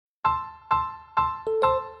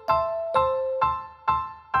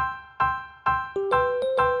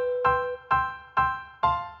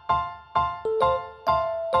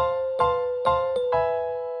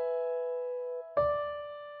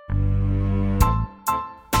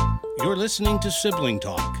You're listening to Sibling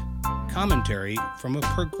Talk, commentary from a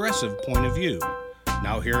progressive point of view.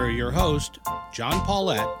 Now here are your hosts, John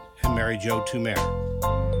Paulette and Mary Jo Tumer.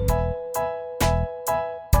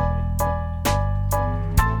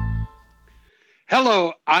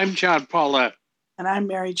 Hello, I'm John Paulette. And I'm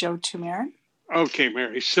Mary Jo Tumer. Okay,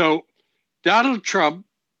 Mary. So Donald Trump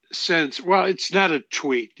sends, well, it's not a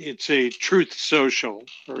tweet. It's a Truth Social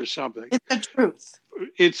or something. It's the truth.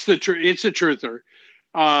 It's a truther.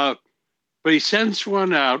 But he sends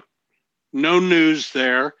one out. No news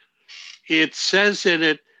there. It says in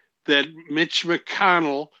it that Mitch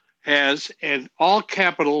McConnell has, and all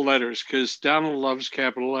capital letters, because Donald loves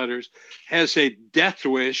capital letters, has a death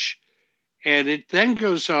wish. And it then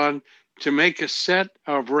goes on to make a set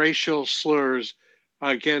of racial slurs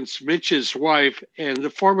against Mitch's wife and the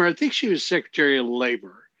former, I think she was Secretary of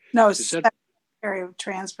Labor. No, Secretary of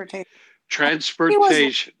Transportation.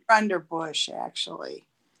 Transportation. He was under Bush, actually.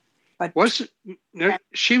 But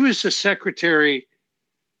she was the secretary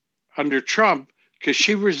under Trump because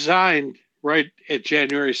she resigned right at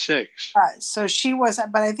January 6th. So she was,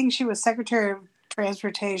 but I think she was Secretary of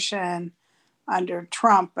Transportation under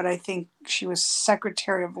Trump, but I think she was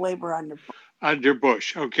Secretary of Labor under Bush. Under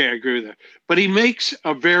Bush. Okay, I agree with that. But he makes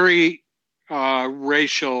a very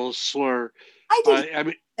racial slur. I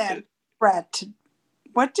mean, that, Brett.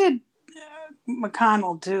 What did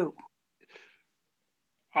McConnell do?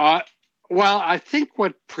 Well, I think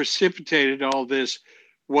what precipitated all this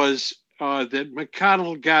was that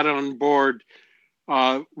McConnell got on board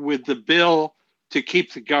with the bill to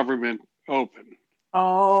keep the government open.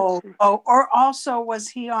 Or also was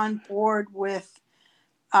he on board with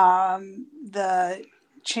the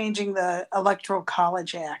changing the Electoral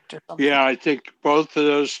College Act or something? Yeah, I think both of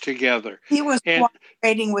those together. He was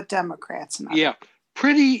cooperating with Democrats. Yeah,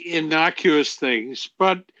 pretty innocuous things,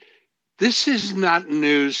 but this is not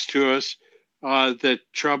news to us that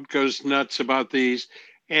Trump goes nuts about these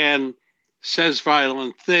and says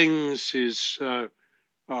violent things, is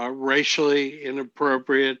racially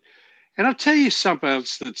inappropriate. And I'll tell you something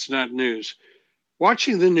else that's not news.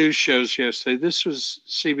 Watching the news shows yesterday, this was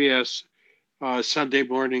CBS Sunday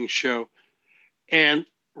morning show, and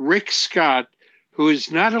Rick Scott, who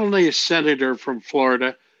is not only a senator from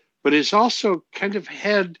Florida, but is also kind of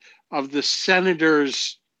head of the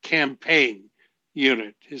senator's campaign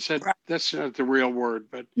unit. Is that right? That's not the real word,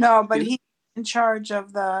 but no, but he's in charge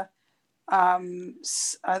of the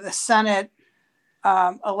Senate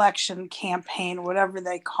election campaign, whatever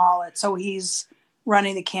they call it. So he's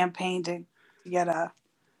running the campaign to get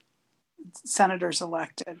senators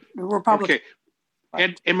elected. Republican.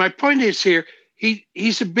 Okay. And my point is here,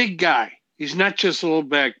 he's a big guy. He's not just a little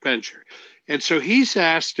backbencher. And so he's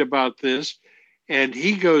asked about this, and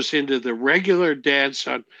he goes into the regular dance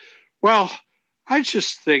on, well, I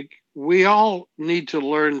just think we all need to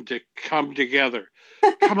learn to come together.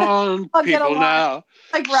 Come on, people now.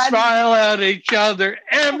 Smile at each other.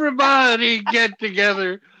 Everybody get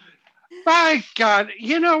together. My God.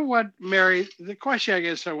 You know what, Mary? The question I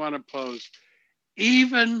guess I want to pose.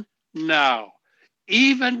 Even now,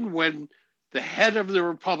 even when the head of the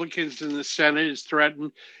Republicans in the Senate is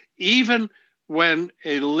threatened, even when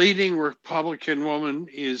a leading Republican woman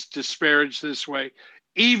is disparaged this way,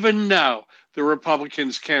 even now, the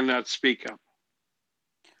Republicans cannot speak up.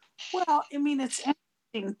 Well, I mean, it's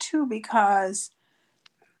interesting, too, because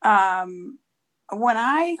when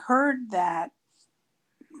I heard that,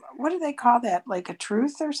 what do they call that? Like a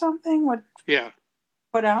truth or something? Yeah.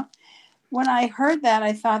 Put out? When I heard that,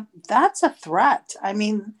 I thought, that's a threat. I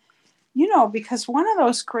mean, because one of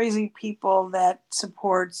those crazy people that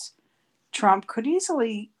supports Trump could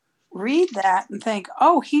easily read that and think,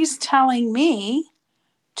 oh, he's telling me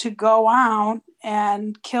to go out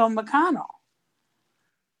and kill McConnell.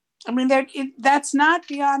 I mean, that's not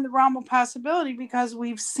beyond the realm of possibility because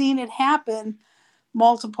we've seen it happen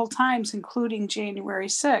multiple times, including January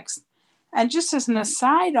 6th. And just as an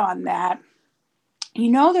aside on that,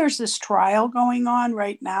 there's this trial going on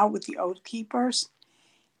right now with the Oath Keepers.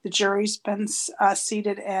 The jury's been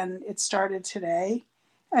seated and it started today.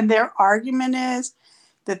 And their argument is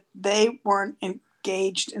that they weren't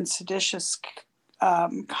engaged in seditious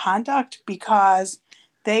conduct because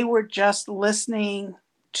they were just listening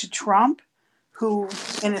to Trump, who,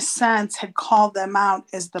 in a sense, had called them out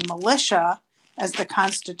as the militia, as the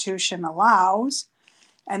Constitution allows,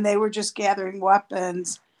 and they were just gathering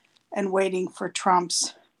weapons and waiting for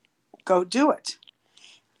Trump's go do it.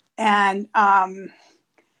 And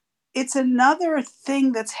it's another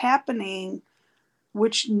thing that's happening,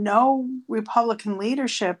 which no Republican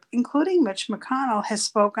leadership, including Mitch McConnell, has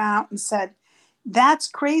spoken out and said, that's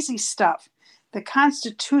crazy stuff. the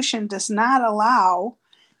Constitution does not allow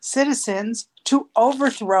citizens to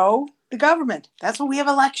overthrow the government. That's what we have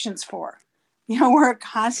elections for. We're a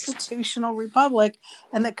constitutional republic,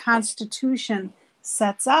 and the Constitution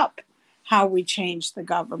sets up how we change the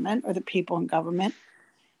government or the people in government,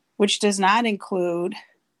 which does not include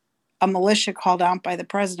a militia called out by the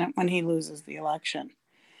president when he loses the election.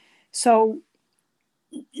 So,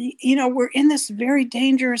 we're in this very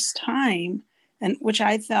dangerous time, and which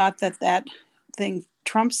I thought that thing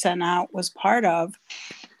Trump sent out was part of,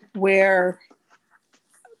 where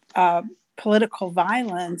political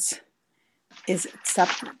violence is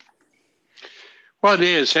accepted. Well, it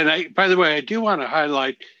is. And by the way, I do want to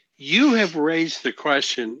highlight, you have raised the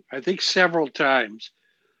question, I think several times,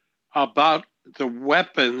 about the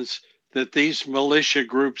weapons that these militia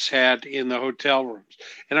groups had in the hotel rooms.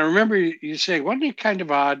 And I remember you saying, wasn't it kind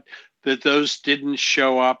of odd that those didn't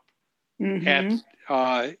show up at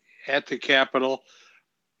the Capitol?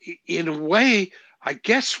 In a way, I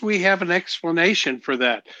guess we have an explanation for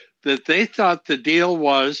that they thought the deal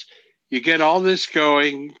was you get all this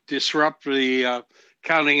going, disrupt the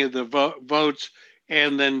counting of the votes,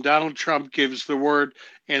 and then Donald Trump gives the word,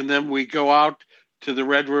 and then we go out to the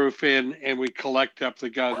Red Roof Inn and we collect up the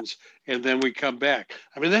guns, and then we come back.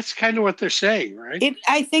 I mean, that's kind of what they're saying, right?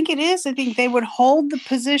 I think it is. I think they would hold the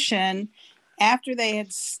position after they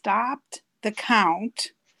had stopped the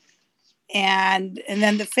count, and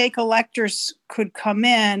then the fake electors could come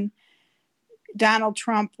in. Donald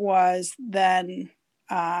Trump was then,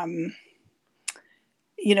 going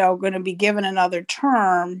to be given another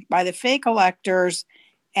term by the fake electors.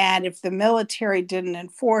 And if the military didn't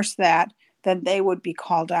enforce that, then they would be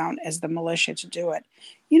called down as the militia to do it.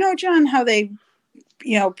 John, how they,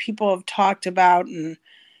 people have talked about, and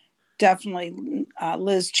definitely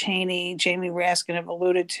Liz Cheney, Jamie Raskin have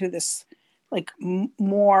alluded to this, like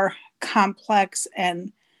more complex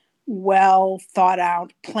and well thought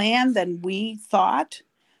out plan than we thought.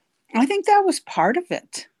 I think that was part of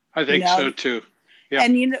it. I think so too. Yeah.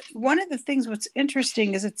 And one of the things what's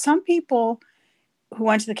interesting is that some people who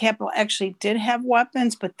went to the Capitol actually did have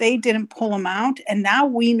weapons, but they didn't pull them out, and now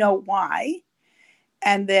we know why.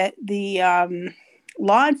 And that the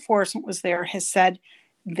law enforcement was there has said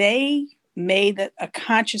they made a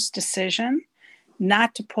conscious decision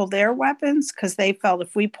not to pull their weapons because they felt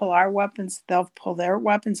if we pull our weapons, they'll pull their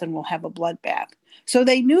weapons and we'll have a bloodbath. So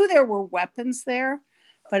they knew there were weapons there,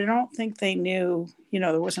 but I don't think they knew,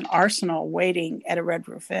 there was an arsenal waiting at a Red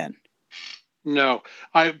Roof Inn. No.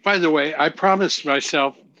 By the way, I promised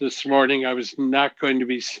myself this morning I was not going to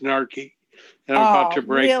be snarky. And I'm about to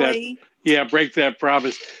break really? break that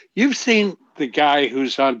promise. You've seen the guy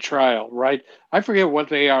who's on trial, right? I forget what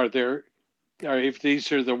they are. If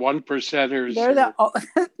these are the 1%ers. They're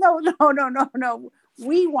no.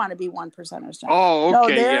 We want to be 1%ers. John. Oh,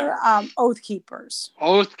 okay. No, they're oath keepers.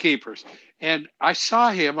 Oath keepers. And I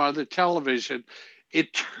saw him on the television.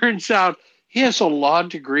 It turns out he has a law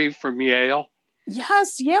degree from Yale.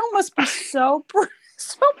 Yes, Yale must be so proud.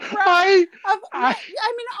 I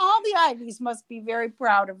mean, all the Ivies must be very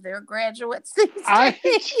proud of their graduates these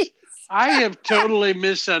days. I have totally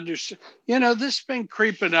misunderstood. This has been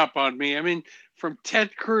creeping up on me. I mean, from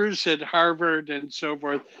Ted Cruz at Harvard and so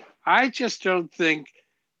forth, I just don't think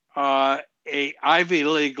a Ivy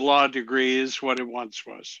League law degree is what it once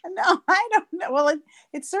was. No, I don't know. Well,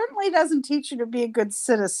 it certainly doesn't teach you to be a good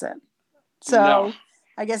citizen. So no.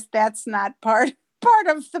 I guess that's not part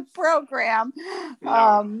of the program.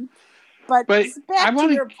 No. But back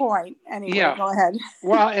to your point. Anyway, yeah. Go ahead.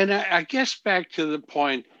 Well, and I guess back to the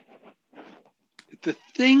point, the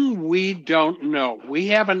thing we don't know, we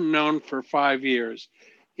haven't known for 5 years,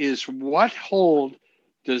 is what hold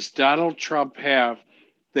does Donald Trump have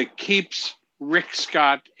that keeps Rick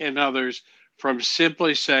Scott and others from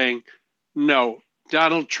simply saying, no,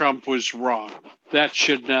 Donald Trump was wrong. That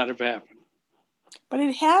should not have happened. But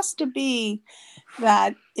it has to be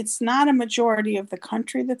that it's not a majority of the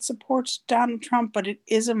country that supports Donald Trump, but it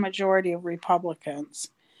is a majority of Republicans.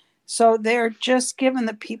 So they're just giving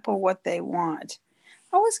the people what they want.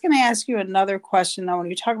 I was going to ask you another question, though, when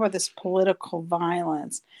you talk about this political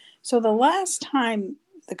violence. So the last time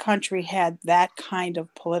the country had that kind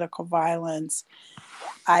of political violence,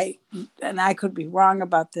 I could be wrong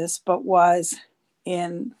about this, but was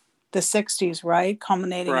in the 60s, right?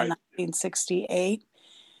 Culminating in 1968.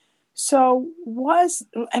 So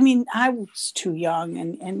I was too young,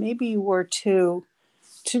 and maybe you were too,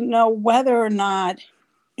 to know whether or not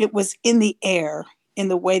it was in the air in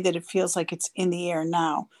the way that it feels like it's in the air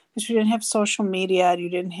now. Because you didn't have social media, you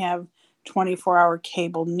didn't have 24-hour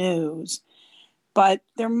cable news. But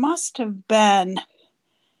there must have been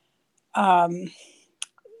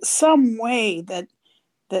some way that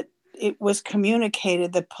it was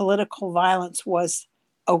communicated that political violence was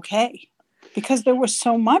okay, because there was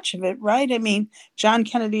so much of it, right? I mean, John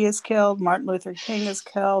Kennedy is killed, Martin Luther King is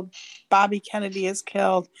killed, Bobby Kennedy is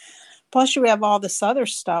killed. Plus, you have all this other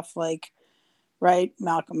stuff like, right,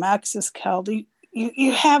 Malcolm X is killed.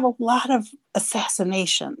 You have a lot of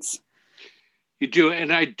assassinations. You do,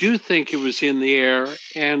 and I do think it was in the air.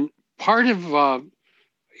 And part of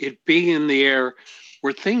it being in the air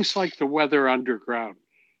were things like the Weather Underground,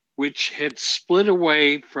 which had split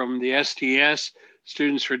away from the SDS,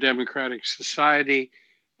 Students for Democratic Society.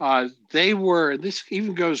 They were, this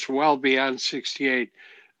even goes well beyond 68,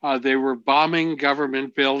 they were bombing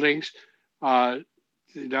government buildings.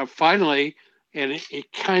 Finally, and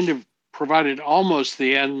it kind of provided almost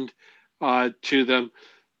the end to them.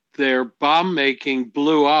 Their bomb making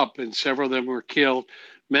blew up and several of them were killed.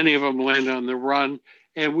 Many of them went on the run.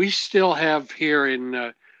 And we still have here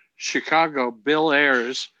in Chicago, Bill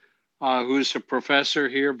Ayers, who's a professor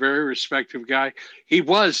here, very respected guy. He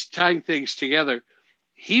was tying things together.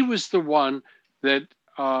 He was the one that,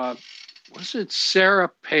 was it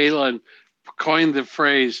Sarah Palin coined the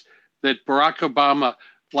phrase that Barack Obama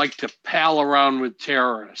liked to pal around with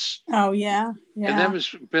terrorists. Oh, yeah. Yeah. And that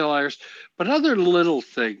was Bill Ayers. But other little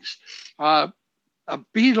things.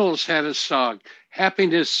 Beatles had a song,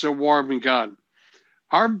 Happiness is a Warm Gun.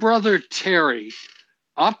 Our brother Terry,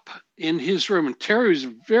 up in his room, and Terry was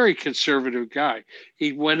a very conservative guy.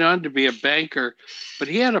 He went on to be a banker, but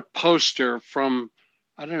he had a poster from,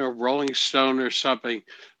 I don't know, Rolling Stone or something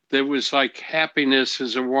that was like, happiness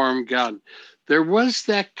is a warm gun. There was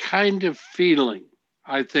that kind of feeling,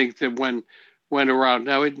 I think, that went around.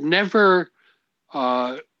 Now, it never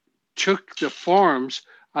took the forms,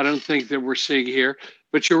 I don't think, that we're seeing here.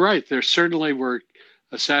 But you're right, there certainly were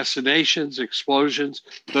assassinations, explosions,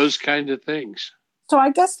 those kind of things. So I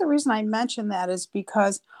guess the reason I mention that is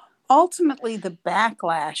because ultimately the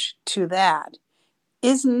backlash to that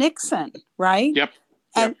is Nixon, right? Yep.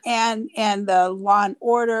 And the law and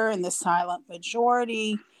order and the silent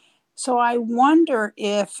majority. So I wonder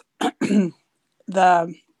if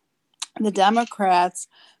the Democrats,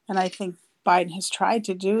 and I think Biden has tried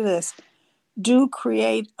to do this, do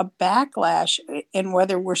create a backlash, and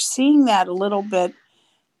whether we're seeing that a little bit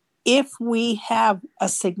if we have a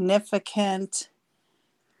significant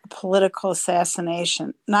political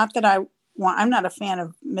assassination. Not that I'm not a fan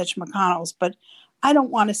of Mitch McConnell's, but I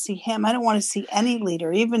don't want to see him. I don't want to see any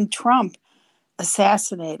leader, even Trump,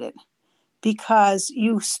 assassinated, because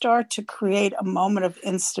you start to create a moment of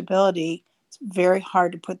instability. It's very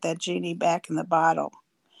hard to put that genie back in the bottle.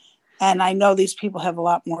 And I know these people have a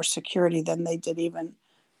lot more security than they did even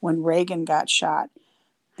when Reagan got shot.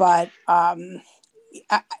 But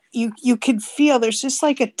you could feel there's just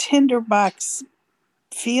like a tinderbox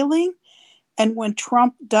feeling. And when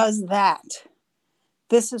Trump does that,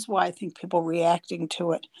 this is why I think people are reacting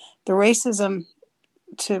to it. The racism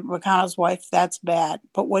to McConnell's wife, that's bad.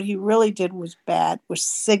 But what he really did was bad, was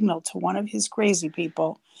signal to one of his crazy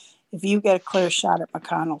people, if you get a clear shot at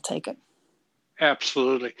McConnell, take it.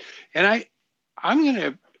 Absolutely. And I'm going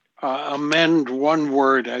to amend one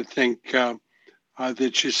word, I think,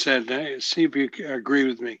 that you said. See if you agree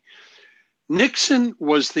with me. Nixon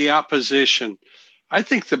was the opposition. I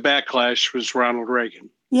think the backlash was Ronald Reagan.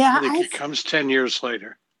 Yeah, I think it comes 10 years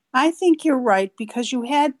later. I think you're right, because you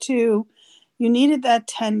needed that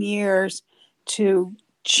 10 years to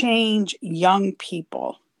change young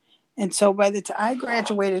people. And so by the time I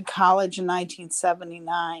graduated college in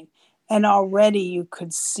 1979, and already you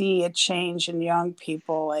could see a change in young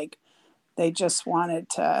people. Like they just wanted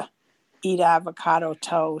to eat avocado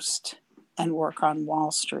toast and work on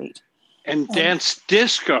Wall Street. And dance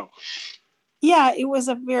disco. Yeah, it was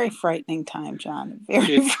a very frightening time, John.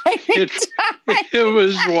 Frightening time. It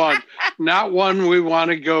was one, not one we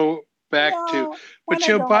want to go back to.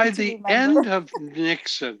 But by the end of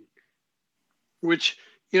Nixon, which,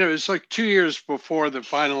 it's like 2 years before the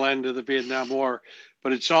final end of the Vietnam War,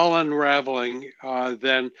 but it's all unraveling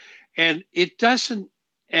then. And it doesn't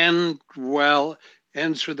end well,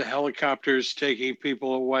 ends with the helicopters taking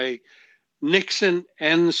people away. Nixon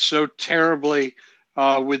ends so terribly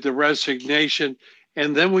with the resignation.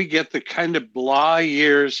 And then we get the kind of blah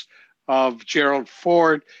years of Gerald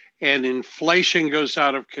Ford, and inflation goes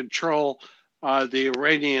out of control, the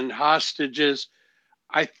Iranian hostages.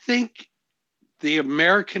 I think the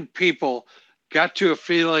American people got to a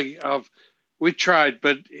feeling of, we tried,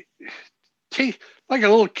 but like a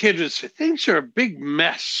little kid would say, things are a big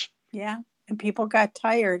mess. Yeah, and people got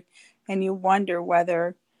tired, and you wonder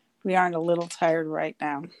whether we aren't a little tired right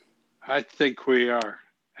now. I think we are.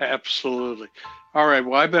 Absolutely. All right.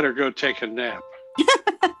 Well, I better go take a nap.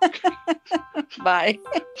 Bye.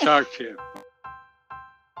 Talk to you.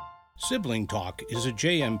 Sibling Talk is a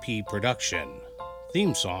JMP production.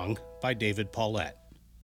 Theme song by David Paulette.